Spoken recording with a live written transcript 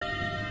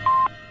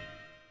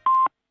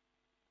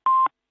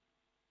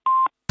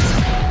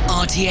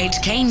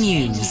RTHK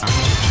News.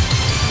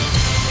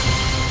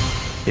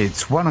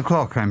 It's 1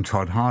 o'clock. I'm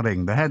Todd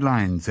Harding. The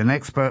headlines. An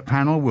expert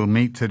panel will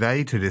meet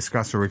today to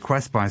discuss a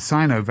request by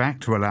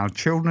Sinovac to allow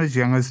children as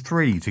young as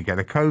 3 to get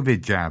a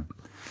COVID jab.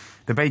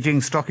 The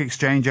Beijing Stock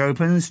Exchange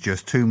opens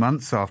just 2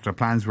 months after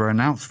plans were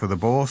announced for the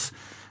bourse.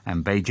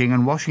 And Beijing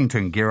and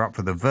Washington gear up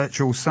for the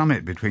virtual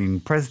summit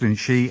between President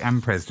Xi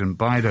and President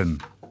Biden.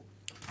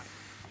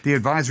 The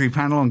advisory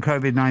panel on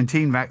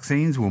COVID-19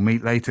 vaccines will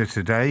meet later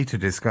today to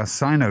discuss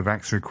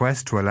Sinovac's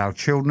request to allow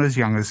children as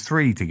young as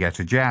 3 to get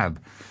a jab.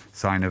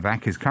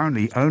 Sinovac is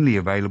currently only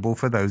available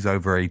for those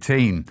over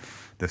 18.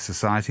 The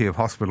Society of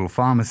Hospital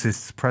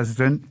Pharmacists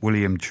president,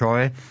 William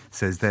Choi,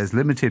 says there's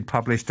limited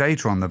published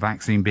data on the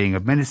vaccine being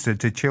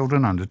administered to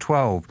children under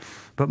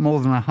 12, but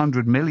more than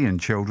 100 million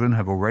children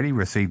have already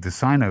received the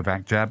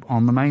Sinovac jab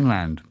on the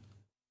mainland.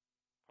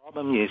 The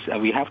problem is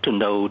we have to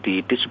know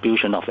the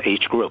distribution of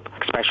age group,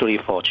 especially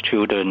for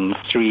children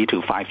 3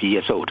 to 5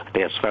 years old.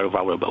 They are very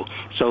vulnerable.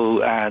 So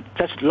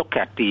just look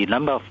at the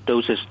number of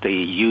doses they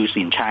use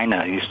in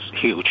China is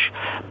huge.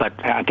 But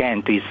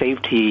again, the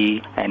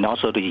safety and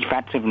also the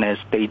effectiveness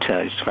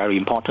data is very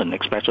important,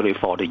 especially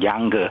for the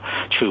younger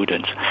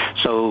children.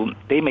 So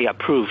they may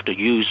approve the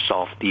use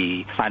of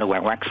the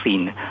Sinovac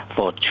vaccine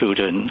for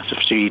children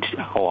 3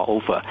 or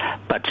over,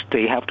 but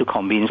they have to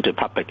convince the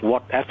public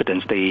what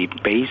evidence they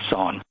base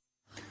on.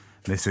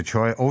 Mr.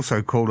 Choi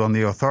also called on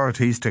the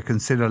authorities to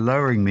consider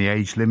lowering the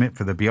age limit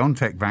for the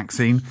BioNTech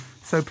vaccine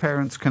so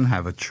parents can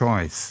have a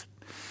choice.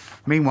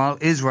 Meanwhile,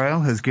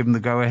 Israel has given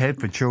the go-ahead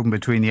for children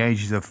between the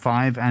ages of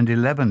 5 and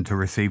 11 to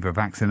receive a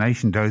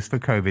vaccination dose for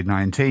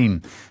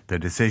COVID-19. The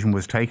decision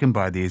was taken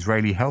by the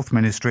Israeli Health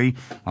Ministry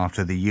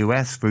after the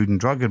U.S. Food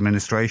and Drug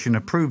Administration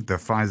approved the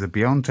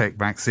Pfizer-BioNTech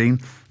vaccine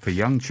for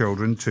young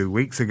children 2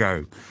 weeks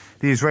ago.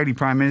 The Israeli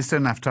Prime Minister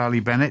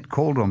Naftali Bennett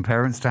called on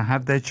parents to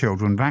have their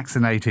children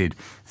vaccinated,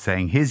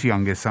 saying his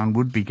youngest son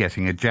would be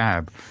getting a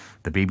jab.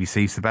 The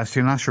BBC's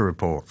Sebastian Usher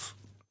reports.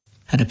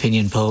 An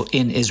opinion poll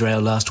in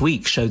Israel last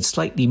week showed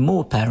slightly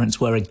more parents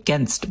were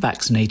against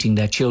vaccinating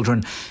their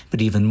children,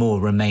 but even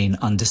more remain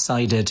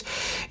undecided.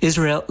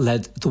 Israel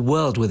led the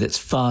world with its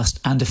fast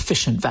and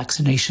efficient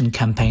vaccination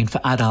campaign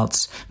for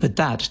adults, but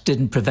that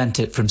didn't prevent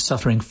it from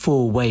suffering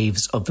 4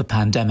 waves of the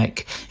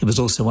pandemic. It was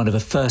also one of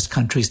the first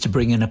countries to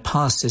bring in a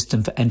pass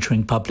system for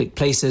entering public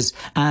places,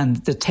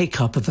 and the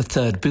take-up of a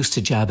third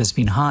booster jab has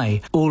been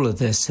high. All of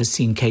this has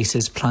seen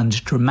cases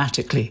plunge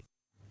dramatically.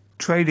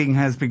 Trading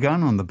has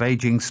begun on the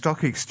Beijing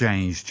Stock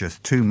Exchange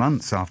just 2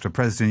 months after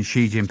President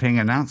Xi Jinping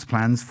announced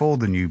plans for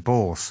the new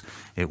bourse.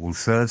 It will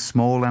serve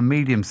small and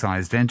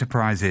medium-sized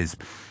enterprises.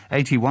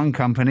 81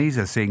 companies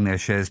are seeing their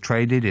shares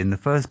traded in the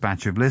first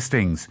batch of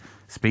listings.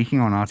 Speaking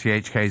on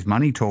RTHK's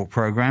Money Talk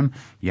programme,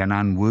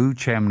 Yanan Wu,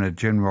 chairman of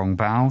Jinrong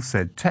Bao,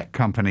 said tech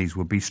companies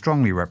would be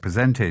strongly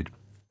represented.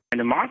 And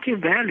the market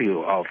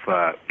value of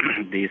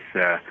these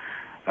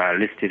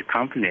listed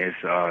companies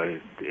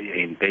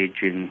in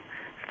Beijing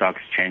Stock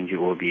Exchange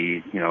will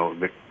be,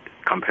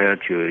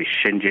 compared to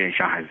Shenzhen,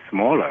 Shanghai,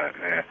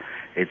 smaller.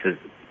 Its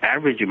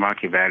average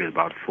market value is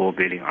about 4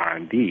 billion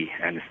RMB,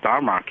 and the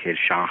stock market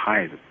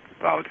Shanghai is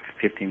about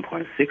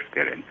 15.6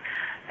 billion,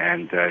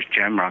 and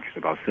Gen market is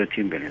about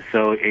 13 billion.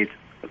 So it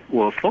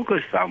will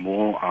focus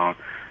more on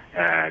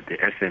the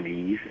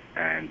SMEs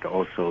and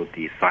also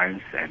the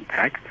science and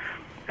tech.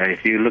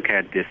 If you look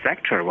at the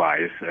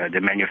sector-wise,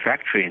 the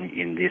manufacturing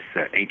in these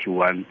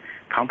 81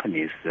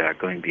 companies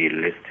going to be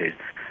listed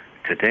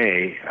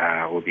today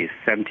will be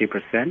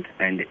 70%,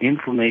 and the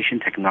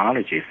information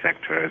technology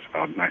sector is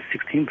about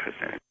 16%.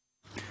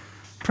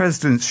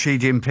 Presidents Xi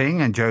Jinping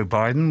and Joe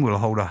Biden will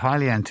hold a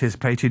highly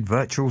anticipated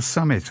virtual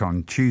summit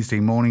on Tuesday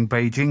morning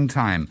Beijing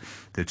time.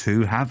 The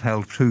two have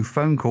held 2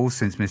 phone calls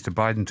since Mr.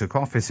 Biden took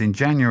office in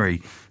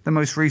January, the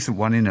most recent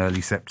one in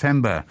early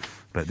September.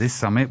 But this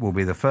summit will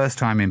be the first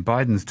time in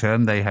Biden's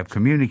term they have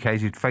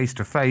communicated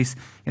face-to-face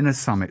in a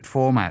summit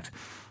format.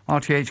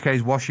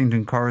 RTHK's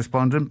Washington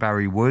correspondent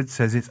Barry Wood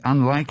says it's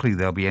unlikely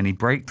there'll be any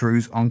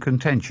breakthroughs on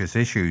contentious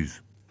issues.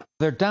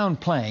 They're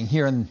downplaying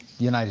here in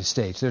the United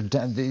States.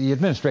 The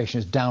administration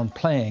is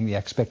downplaying the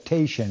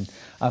expectation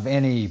of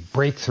any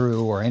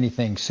breakthrough or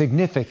anything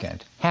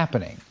significant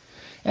happening.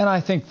 And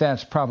I think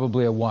that's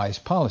probably a wise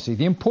policy.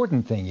 The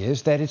important thing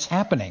is that it's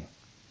happening.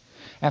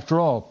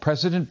 After all,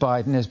 President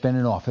Biden has been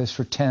in office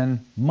for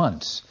 10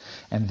 months,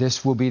 and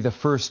this will be the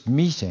first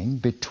meeting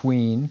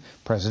between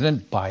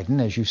President Biden,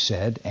 as you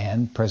said,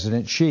 and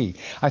President Xi.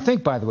 I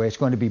think, by the way, it's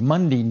going to be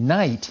Monday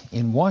night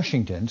in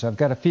Washington, so I've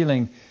got a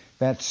feeling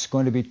that's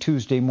going to be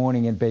Tuesday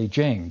morning in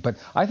Beijing. But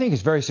I think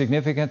it's very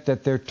significant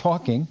that they're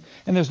talking,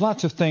 and there's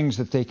lots of things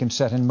that they can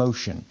set in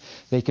motion.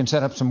 They can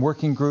set up some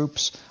working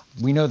groups.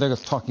 We know they're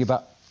talking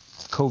about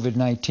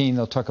COVID-19.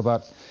 They'll talk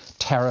about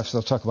tariffs,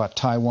 they'll talk about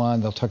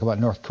Taiwan, they'll talk about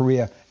North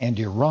Korea and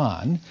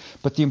Iran.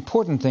 But the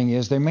important thing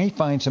is they may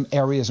find some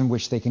areas in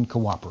which they can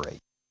cooperate.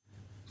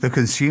 The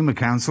Consumer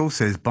Council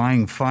says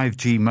buying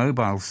 5G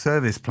mobile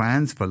service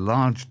plans for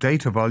large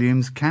data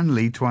volumes can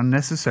lead to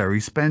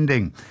unnecessary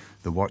spending.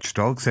 The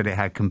watchdog said it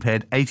had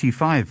compared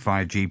 85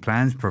 5G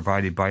plans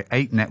provided by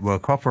 8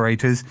 network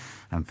operators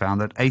and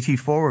found that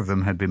 84 of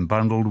them had been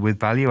bundled with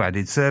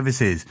value-added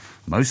services,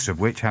 most of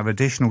which have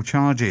additional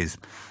charges.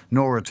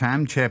 Nora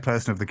Tam,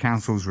 chairperson of the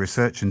Council's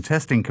Research and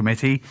Testing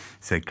Committee,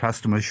 said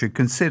customers should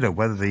consider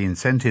whether the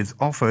incentives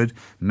offered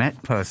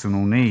met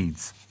personal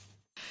needs.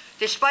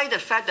 Despite the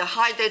fact the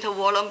high data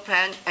volume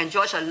plan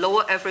enjoys a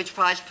lower average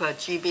price per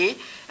GB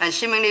and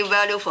seemingly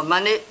value for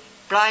money,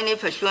 blindly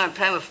pursuing a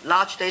plan with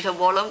large data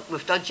volume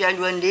without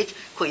genuine need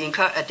could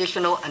incur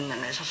additional and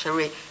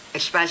unnecessary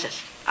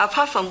expenses.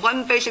 Apart from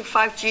one basic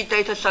 5G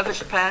data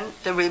service plan,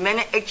 the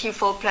remaining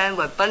 84 plans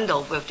were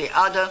bundled with the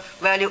other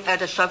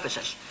value-added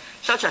services,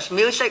 such as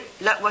music,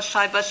 network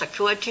cyber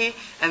security,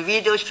 and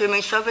video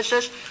streaming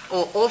services,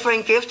 or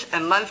offering gifts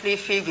and monthly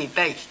fee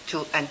rebates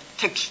to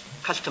antiques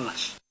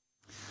customers.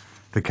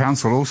 The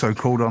Council also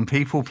called on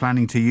people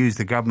planning to use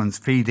the government's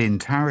feed-in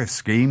tariff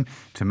scheme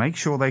to make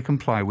sure they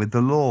comply with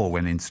the law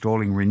when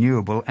installing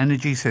renewable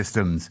energy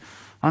systems.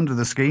 Under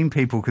the scheme,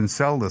 people can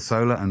sell the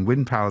solar and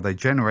wind power they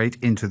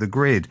generate into the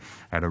grid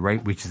at a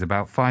rate which is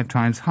about 5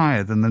 times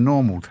higher than the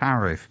normal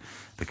tariff.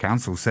 The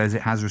Council says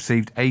it has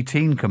received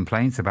 18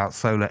 complaints about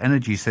solar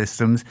energy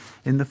systems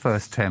in the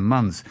first 10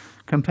 months,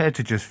 compared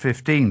to just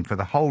 15 for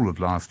the whole of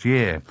last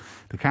year.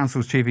 The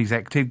Council's Chief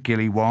Executive,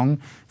 Gilly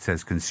Wong,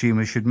 says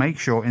consumers should make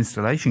sure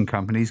installation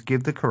companies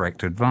give the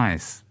correct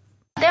advice.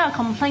 There are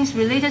complaints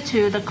related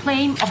to the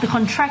claim of the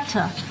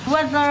contractor,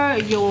 whether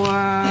your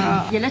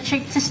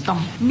electric system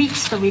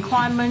meets the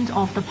requirement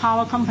of the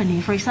power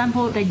company. For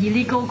example, the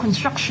illegal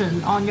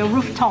construction on your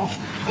rooftop.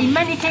 In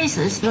many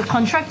cases, the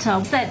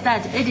contractor said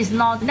that it is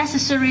not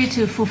necessary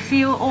to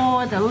fulfill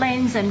all the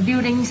lands and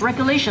buildings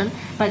regulation,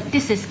 but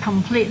this is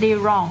completely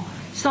wrong.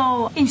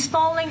 So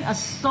installing a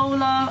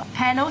solar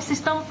panel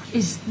system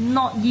is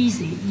not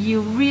easy. You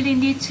really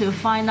need to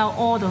find out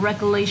all the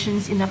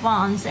regulations in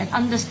advance and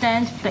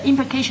understand the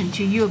implication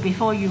to you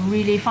before you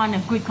really find a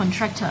good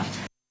contractor.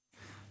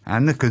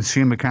 And the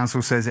Consumer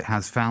Council says it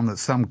has found that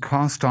some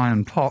cast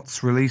iron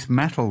pots release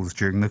metals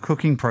during the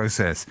cooking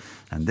process,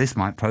 and this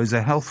might pose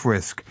a health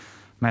risk.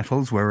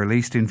 Metals were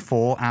released in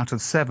 4 out of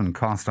 7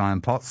 cast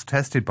iron pots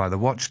tested by the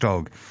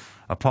watchdog.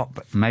 A pot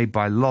made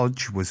by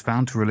Lodge was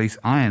found to release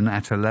iron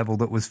at a level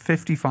that was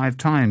 55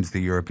 times the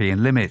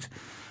European limit.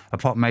 A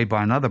pot made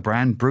by another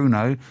brand,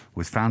 Bruno,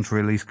 was found to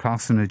release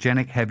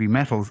carcinogenic heavy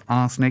metals,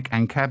 arsenic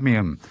and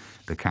cadmium.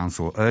 The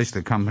council urged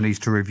the companies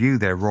to review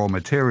their raw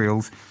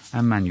materials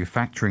and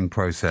manufacturing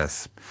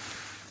process.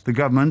 The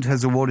government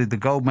has awarded the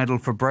Gold Medal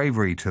for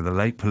Bravery to the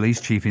late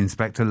Police Chief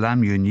Inspector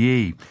Lam Yun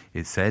Yi.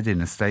 It said in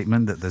a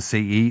statement that the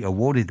CE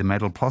awarded the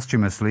medal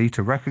posthumously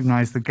to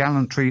recognise the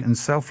gallantry and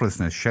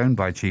selflessness shown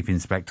by Chief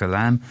Inspector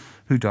Lam,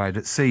 who died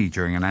at sea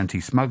during an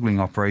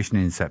anti-smuggling operation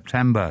in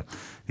September.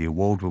 The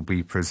award will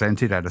be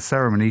presented at a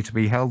ceremony to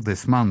be held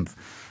this month.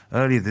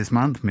 Earlier this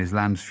month, Ms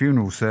Lam's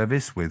funeral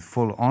service, with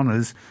full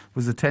honours,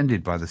 was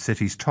attended by the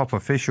city's top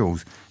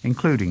officials,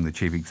 including the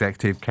Chief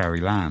Executive, Carrie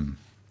Lam.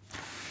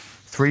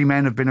 3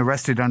 men have been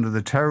arrested under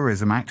the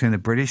Terrorism Act in the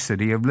British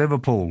city of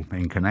Liverpool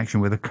in connection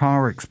with a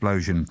car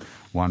explosion.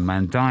 1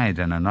 man died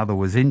and another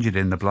was injured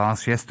in the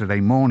blast yesterday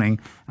morning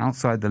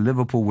outside the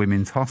Liverpool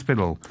Women's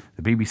Hospital.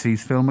 The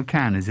BBC's Phil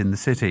McCann is in the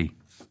city.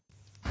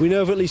 We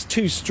know of at least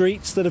 2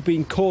 streets that have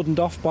been cordoned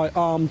off by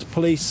armed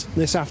police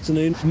this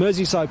afternoon.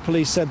 Merseyside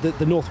Police said that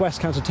the North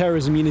West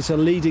Counter-Terrorism Unit are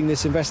leading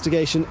this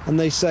investigation, and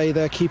they say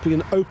they're keeping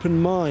an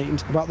open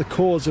mind about the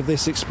cause of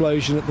this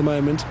explosion at the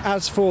moment.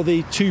 As for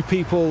the 2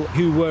 people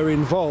who were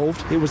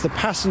involved, it was the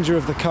passenger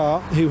of the car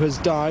who has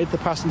died. The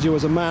passenger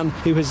was a man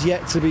who has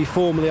yet to be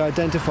formally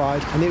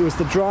identified, and it was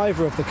the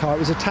driver of the car. It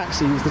was a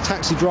taxi. It was the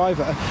taxi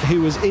driver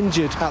who was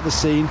injured at the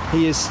scene.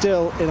 He is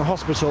still in a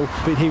hospital,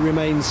 but he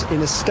remains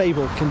in a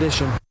stable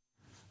condition.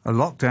 A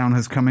lockdown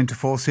has come into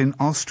force in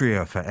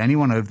Austria for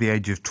anyone over the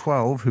age of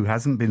 12 who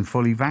hasn't been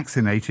fully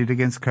vaccinated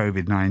against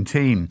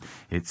COVID-19.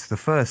 It's the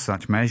first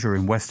such measure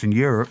in Western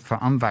Europe for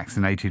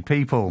unvaccinated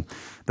people.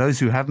 Those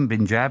who haven't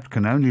been jabbed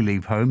can only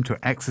leave home to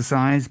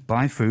exercise,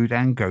 buy food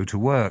and go to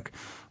work.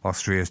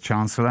 Austria's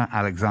Chancellor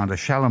Alexander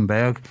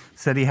Schallenberg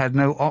said he had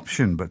no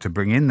option but to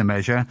bring in the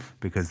measure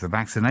because the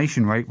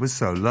vaccination rate was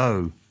so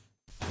low.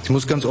 Ich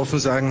muss ganz offen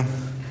sagen,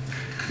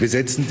 wir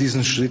setzen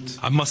diesen Schritt.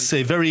 I must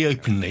say very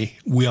openly,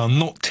 we are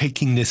not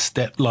taking this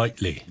step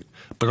lightly,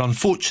 but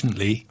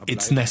unfortunately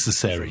it's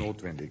necessary.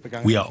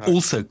 We are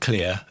also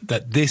clear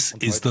that this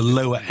is the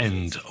lower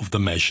end of the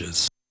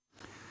measures.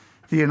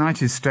 The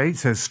United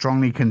States has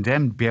strongly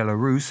condemned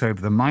Belarus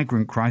over the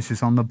migrant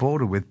crisis on the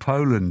border with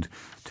Poland.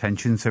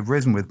 Tensions have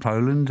risen with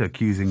Poland,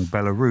 accusing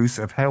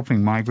Belarus of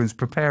helping migrants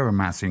prepare a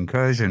mass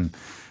incursion.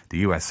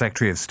 The US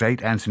Secretary of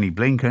State, Antony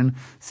Blinken,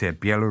 said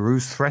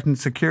Belarus threatened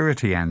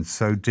security and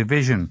sowed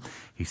division.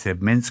 He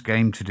said Minsk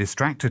aimed to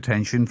distract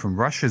attention from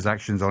Russia's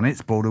actions on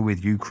its border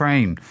with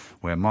Ukraine,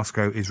 where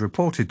Moscow is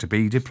reported to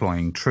be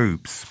deploying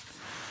troops.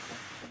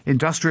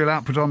 Industrial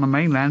output on the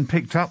mainland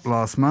picked up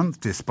last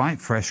month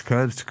despite fresh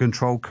curbs to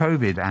control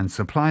COVID and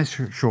supply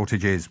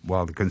shortages,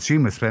 while the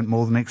consumer spent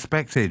more than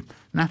expected.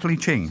 Natalie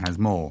Ching has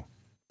more.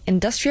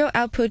 Industrial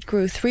output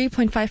grew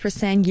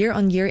 3.5%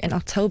 year-on-year in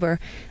October,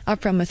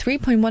 up from a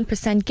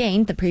 3.1%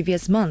 gain the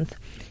previous month.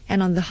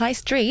 And on the high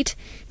street,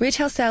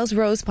 retail sales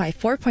rose by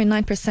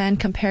 4.9%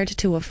 compared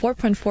to a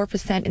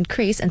 4.4%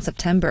 increase in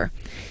September.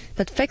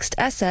 But fixed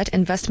asset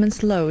investment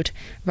slowed,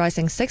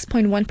 rising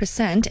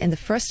 6.1% in the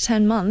first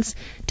 10 months,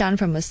 down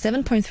from a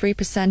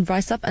 7.3%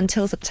 rise up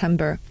until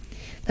September.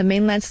 The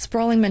mainland's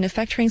sprawling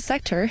manufacturing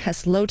sector has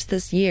slowed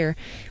this year,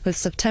 with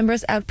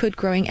September's output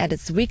growing at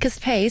its weakest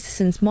pace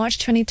since March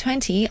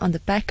 2020 on the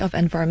back of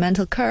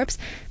environmental curbs,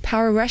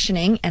 power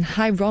rationing, and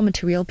high raw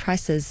material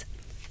prices.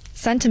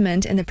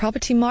 Sentiment in the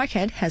property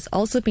market has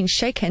also been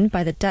shaken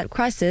by the debt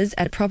crisis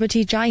at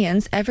property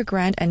giants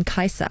Evergrande and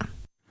Kaisa.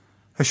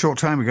 A short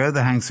time ago,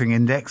 the Hang Seng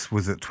Index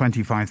was at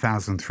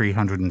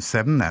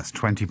 25,307. That's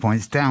 20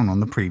 points down on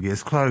the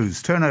previous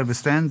close. Turnover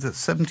stands at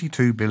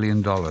 $72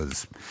 billion.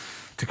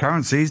 To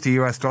currencies, the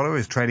US dollar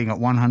is trading at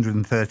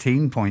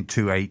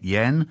 113.28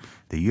 yen.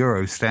 The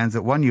euro stands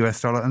at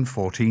 $1 and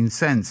 14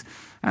 cents.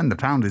 And the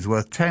pound is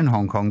worth 10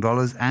 Hong Kong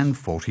dollars and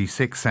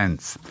 46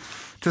 cents.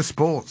 To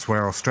sports,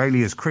 where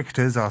Australia's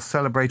cricketers are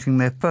celebrating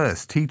their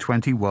first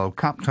T20 World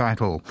Cup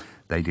title.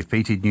 They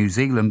defeated New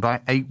Zealand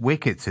by 8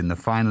 wickets in the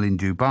final in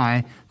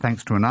Dubai,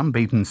 thanks to an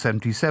unbeaten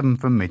 77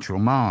 from Mitchell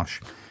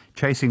Marsh.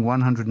 Chasing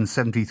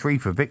 173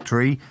 for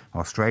victory,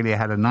 Australia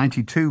had a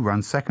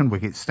 92-run second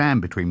wicket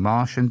stand between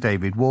Marsh and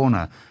David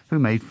Warner, who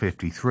made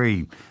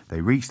 53.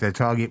 They reached their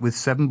target with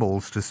 7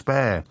 balls to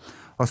spare.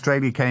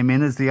 Australia came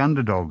in as the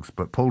underdogs,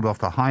 but pulled off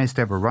the highest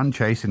ever run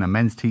chase in a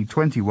men's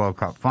T20 World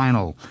Cup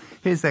final.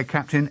 Here's their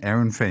captain,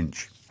 Aaron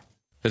Finch.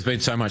 There's been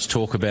so much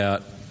talk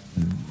about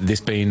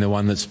this being the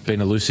one that's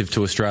been elusive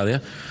to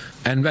Australia.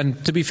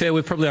 And to be fair,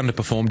 we've probably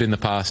underperformed in the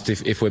past,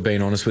 if we're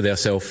being honest with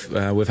ourselves.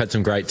 We've had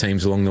some great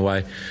teams along the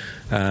way.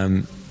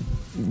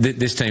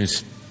 This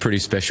team's pretty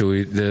special.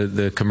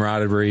 The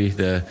camaraderie,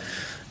 the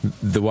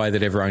way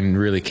that everyone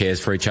really cares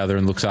for each other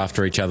and looks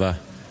after each other,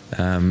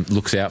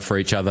 looks out for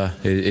each other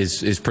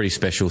is pretty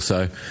special.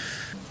 So,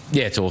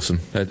 yeah, it's awesome.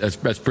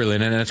 That's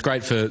brilliant, and it's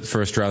great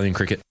for Australian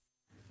cricket.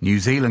 New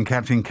Zealand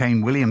captain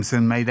Kane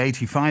Williamson made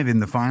 85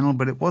 in the final,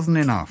 but it wasn't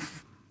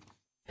enough.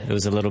 It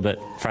was a little bit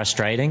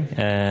frustrating.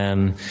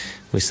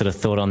 We sort of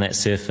thought on that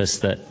surface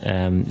that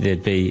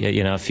there'd be,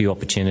 a few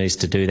opportunities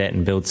to do that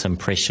and build some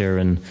pressure.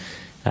 And,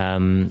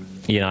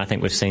 I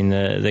think we've seen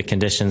the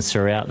conditions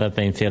throughout. They've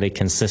been fairly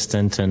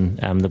consistent,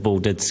 and the ball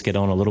did skid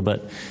on a little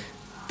bit.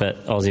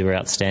 But Aussie were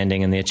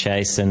outstanding in their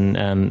chase and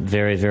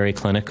very, very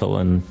clinical.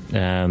 And,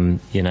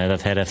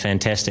 they've had a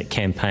fantastic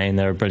campaign.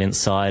 They're a brilliant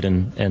side,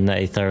 and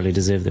they thoroughly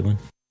deserve their win.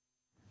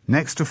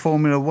 Next to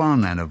Formula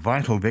One, and a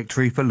vital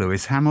victory for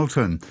Lewis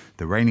Hamilton.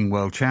 The reigning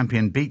world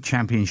champion beat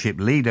championship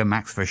leader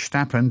Max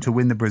Verstappen to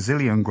win the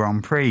Brazilian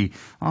Grand Prix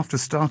after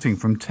starting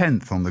from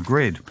 10th on the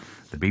grid.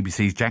 The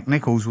BBC's Jack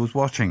Nichols was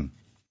watching.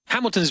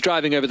 Hamilton's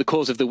driving over the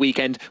course of the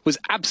weekend was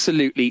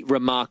absolutely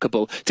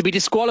remarkable. To be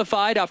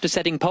disqualified after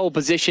setting pole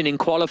position in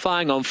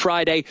qualifying on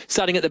Friday,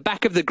 starting at the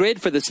back of the grid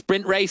for the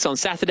sprint race on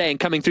Saturday and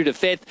coming through to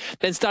 5th,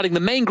 then starting the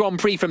main Grand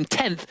Prix from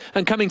 10th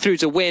and coming through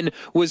to win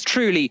was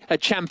truly a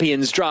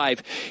champion's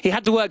drive. He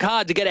had to work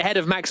hard to get ahead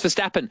of Max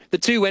Verstappen. The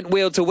two went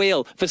wheel to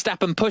wheel.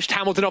 Verstappen pushed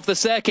Hamilton off the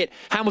circuit.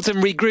 Hamilton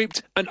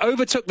regrouped and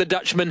overtook the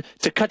Dutchman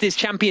to cut his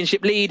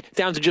championship lead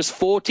down to just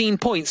 14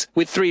 points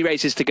with 3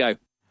 races to go.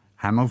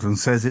 Hamilton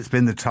says it's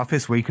been the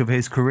toughest week of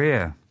his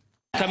career.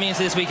 Coming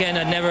into this weekend,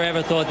 I never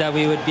ever thought that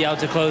we would be able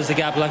to close the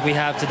gap like we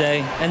have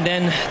today. And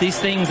then these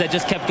things that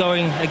just kept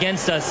going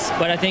against us.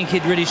 But I think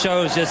it really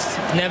shows just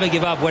never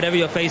give up, whatever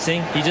you're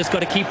facing. You just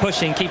got to keep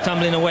pushing, keep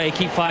tumbling away,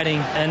 keep fighting.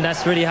 And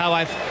that's really how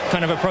I've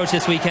kind of approached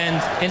this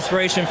weekend.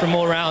 Inspiration from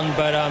all around,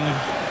 but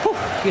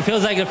it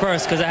feels like the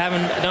first because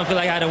I don't feel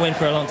like I had a win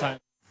for a long time.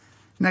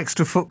 Next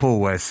to football,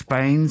 where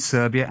Spain,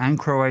 Serbia and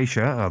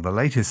Croatia are the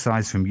latest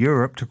sides from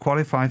Europe to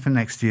qualify for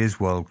next year's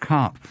World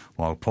Cup,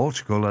 while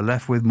Portugal are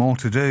left with more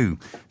to do.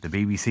 The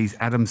BBC's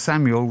Adam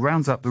Samuel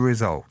rounds up the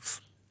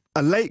results.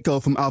 A late goal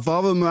from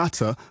Alvaro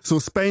Morata saw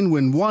Spain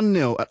win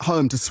 1-0 at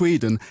home to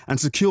Sweden and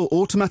secure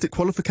automatic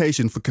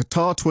qualification for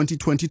Qatar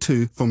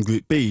 2022 from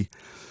Group B.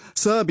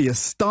 Serbia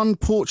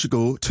stunned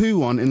Portugal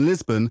 2-1 in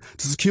Lisbon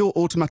to secure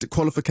automatic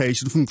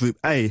qualification from Group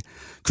A.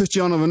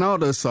 Cristiano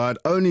Ronaldo's side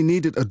only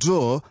needed a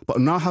draw but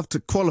now have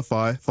to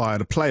qualify via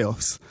the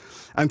playoffs.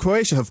 And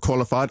Croatia have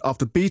qualified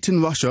after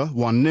beating Russia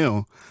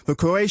 1-0. The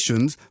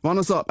Croatians,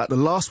 runners-up at the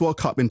last World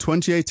Cup in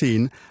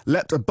 2018,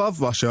 leapt above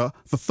Russia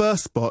for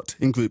first spot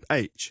in Group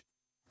H.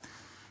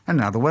 And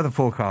now the weather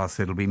forecast.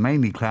 It'll be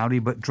mainly cloudy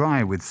but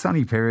dry with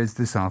sunny periods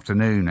this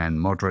afternoon and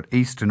moderate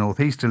east to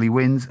northeasterly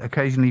winds,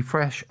 occasionally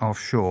fresh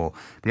offshore.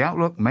 The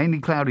outlook mainly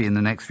cloudy in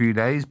the next few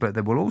days, but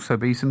there will also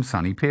be some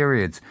sunny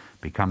periods,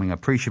 becoming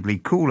appreciably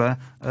cooler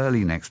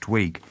early next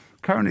week.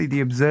 Currently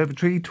the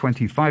observatory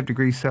 25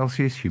 degrees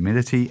Celsius,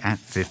 humidity at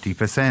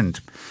 50%.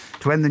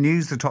 To end the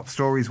news, the top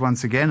stories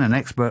once again. An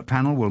expert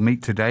panel will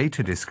meet today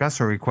to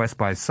discuss a request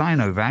by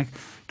Sinovac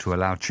to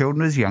allow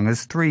children as young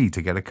as 3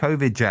 to get a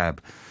COVID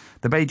jab.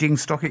 The Beijing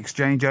Stock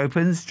Exchange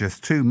opens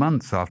just 2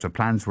 months after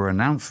plans were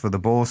announced for the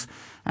bourse,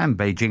 and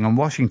Beijing and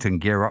Washington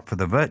gear up for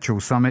the virtual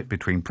summit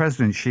between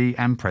President Xi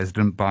and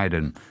President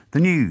Biden. The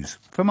news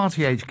from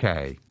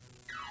RTHK.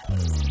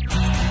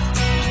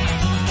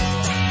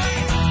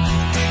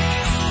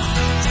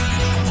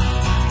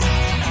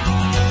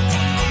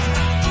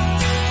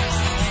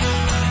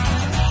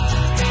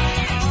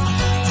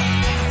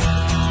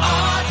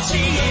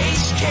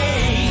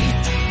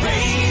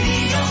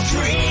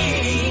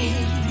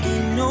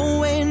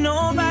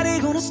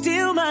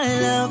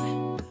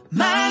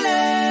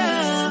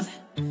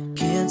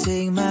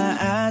 Take my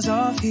eyes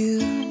off you,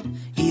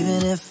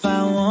 even if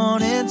I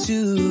wanted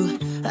to.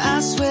 I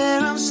swear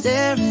I'm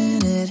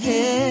staring at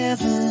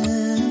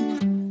heaven,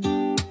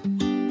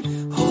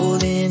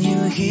 holding you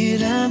here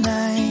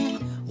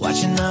tonight,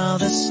 watching all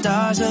the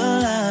stars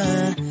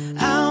align.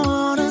 I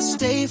wanna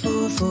stay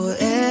for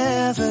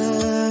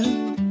forever.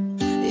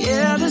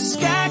 Yeah, the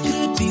sky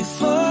could be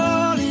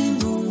falling,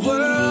 the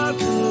world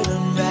could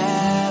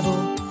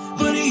unravel,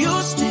 but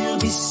you'll still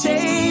be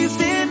safe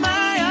in my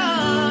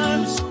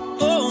arms.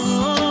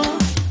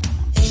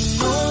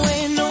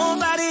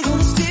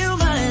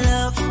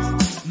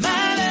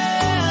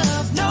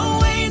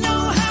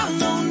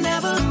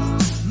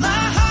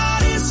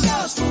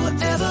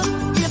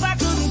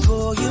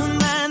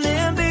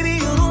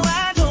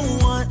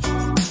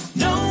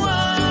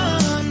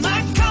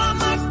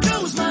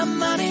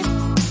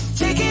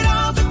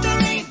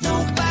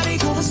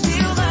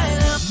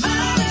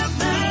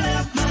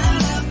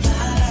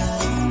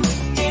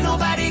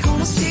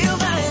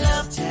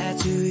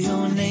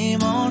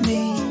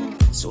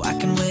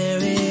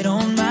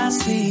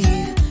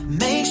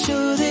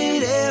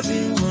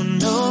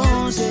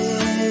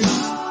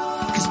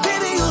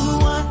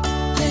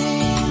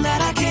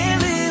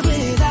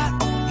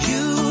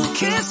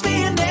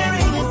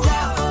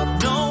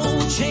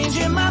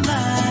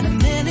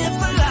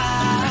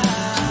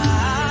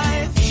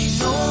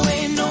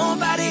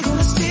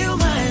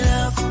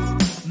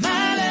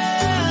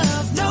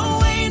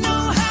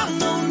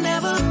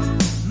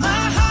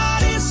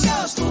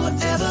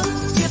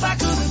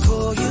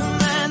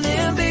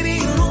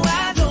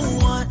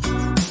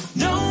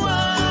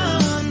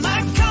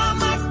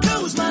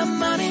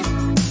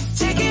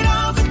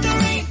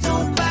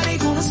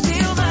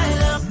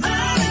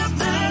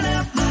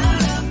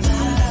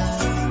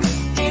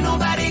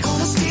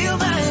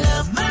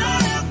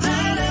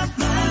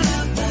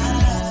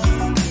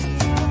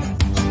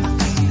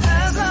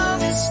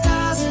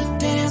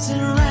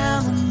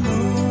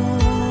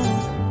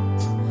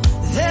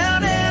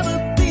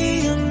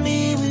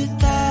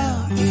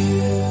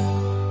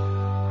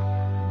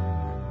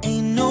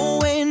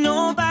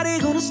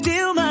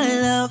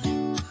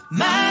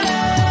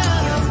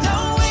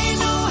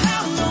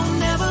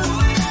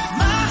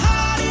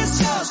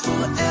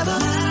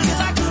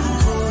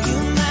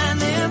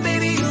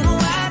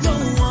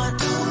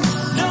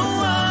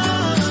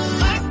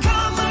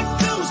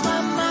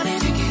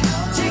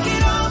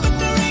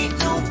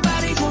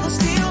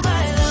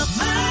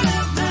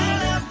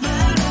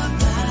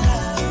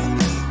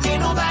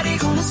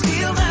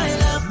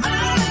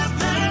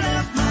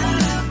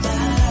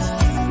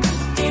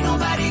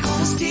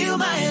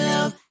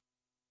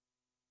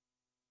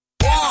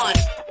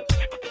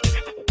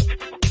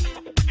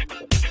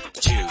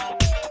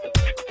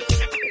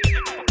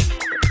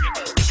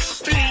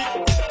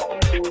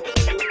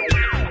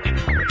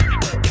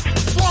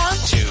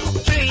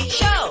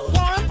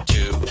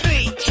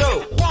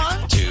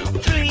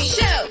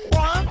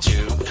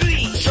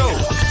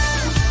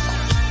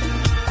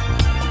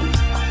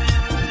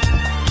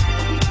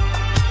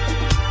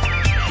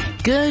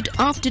 Good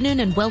afternoon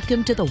and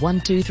welcome to the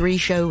 123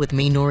 show with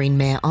me, Noreen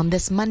Mayer, on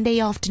this Monday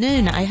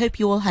afternoon. I hope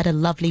you all had a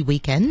lovely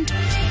weekend.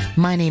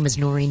 My name is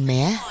Noreen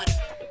Mayer,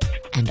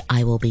 and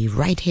I will be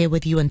right here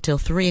with you until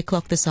 3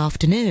 o'clock this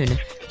afternoon.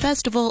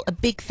 First of all, a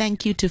big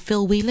thank you to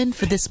Phil Whelan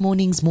for this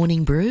morning's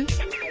Morning Brew.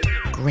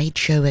 Great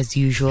show as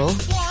usual.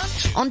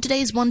 On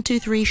today's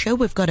 123 show,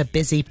 we've got a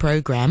busy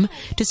program.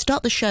 To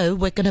start the show,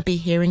 we're going to be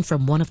hearing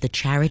from one of the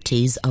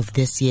charities of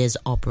this year's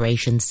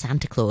Operation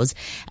Santa Claus,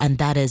 and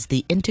that is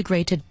the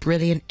Integrated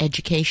Brilliant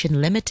Education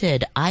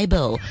Limited,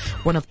 IBEL,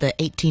 one of the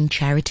 18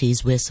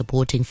 charities we're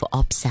supporting for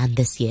OpSan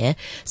this year.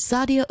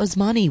 Sadia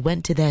Osmani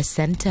went to their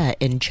centre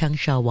in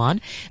Changsha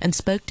Wan and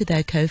spoke to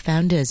their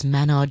co-founders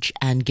Manoj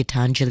and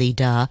Gitanjali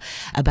Da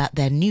about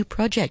their new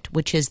project,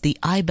 which is the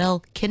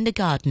IBEL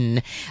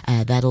Kindergarten.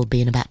 That'll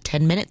be in about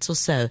 10 minutes or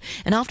so.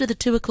 And after the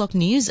 2 o'clock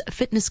news,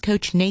 fitness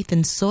coach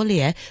Nathan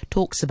Solier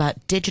talks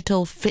about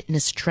digital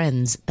fitness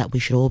trends that we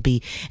should all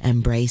be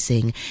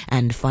embracing.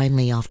 And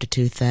finally, after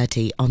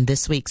 2:30, on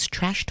this week's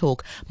Trash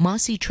Talk,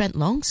 Marcy Trent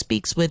Long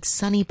speaks with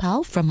Sunny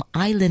Pal from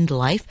Island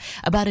Life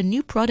about a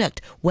new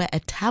product where a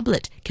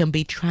tablet can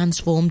be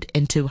transformed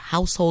into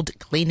household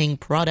cleaning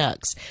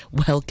products.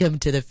 Welcome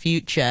to the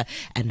future.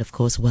 And of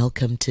course,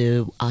 welcome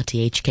to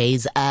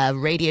RTHK's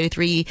Radio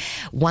 3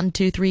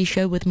 123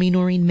 show with me,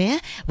 Noreen Mayer.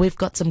 We've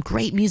got some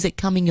great music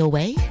coming your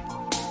way.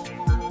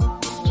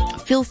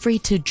 feel free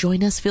to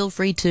join us. Feel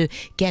free to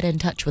get in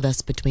touch with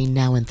us between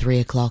now and 3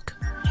 o'clock.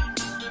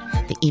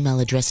 The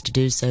email address to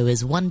do so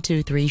is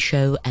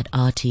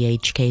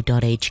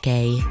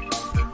 123show@rthk.hk.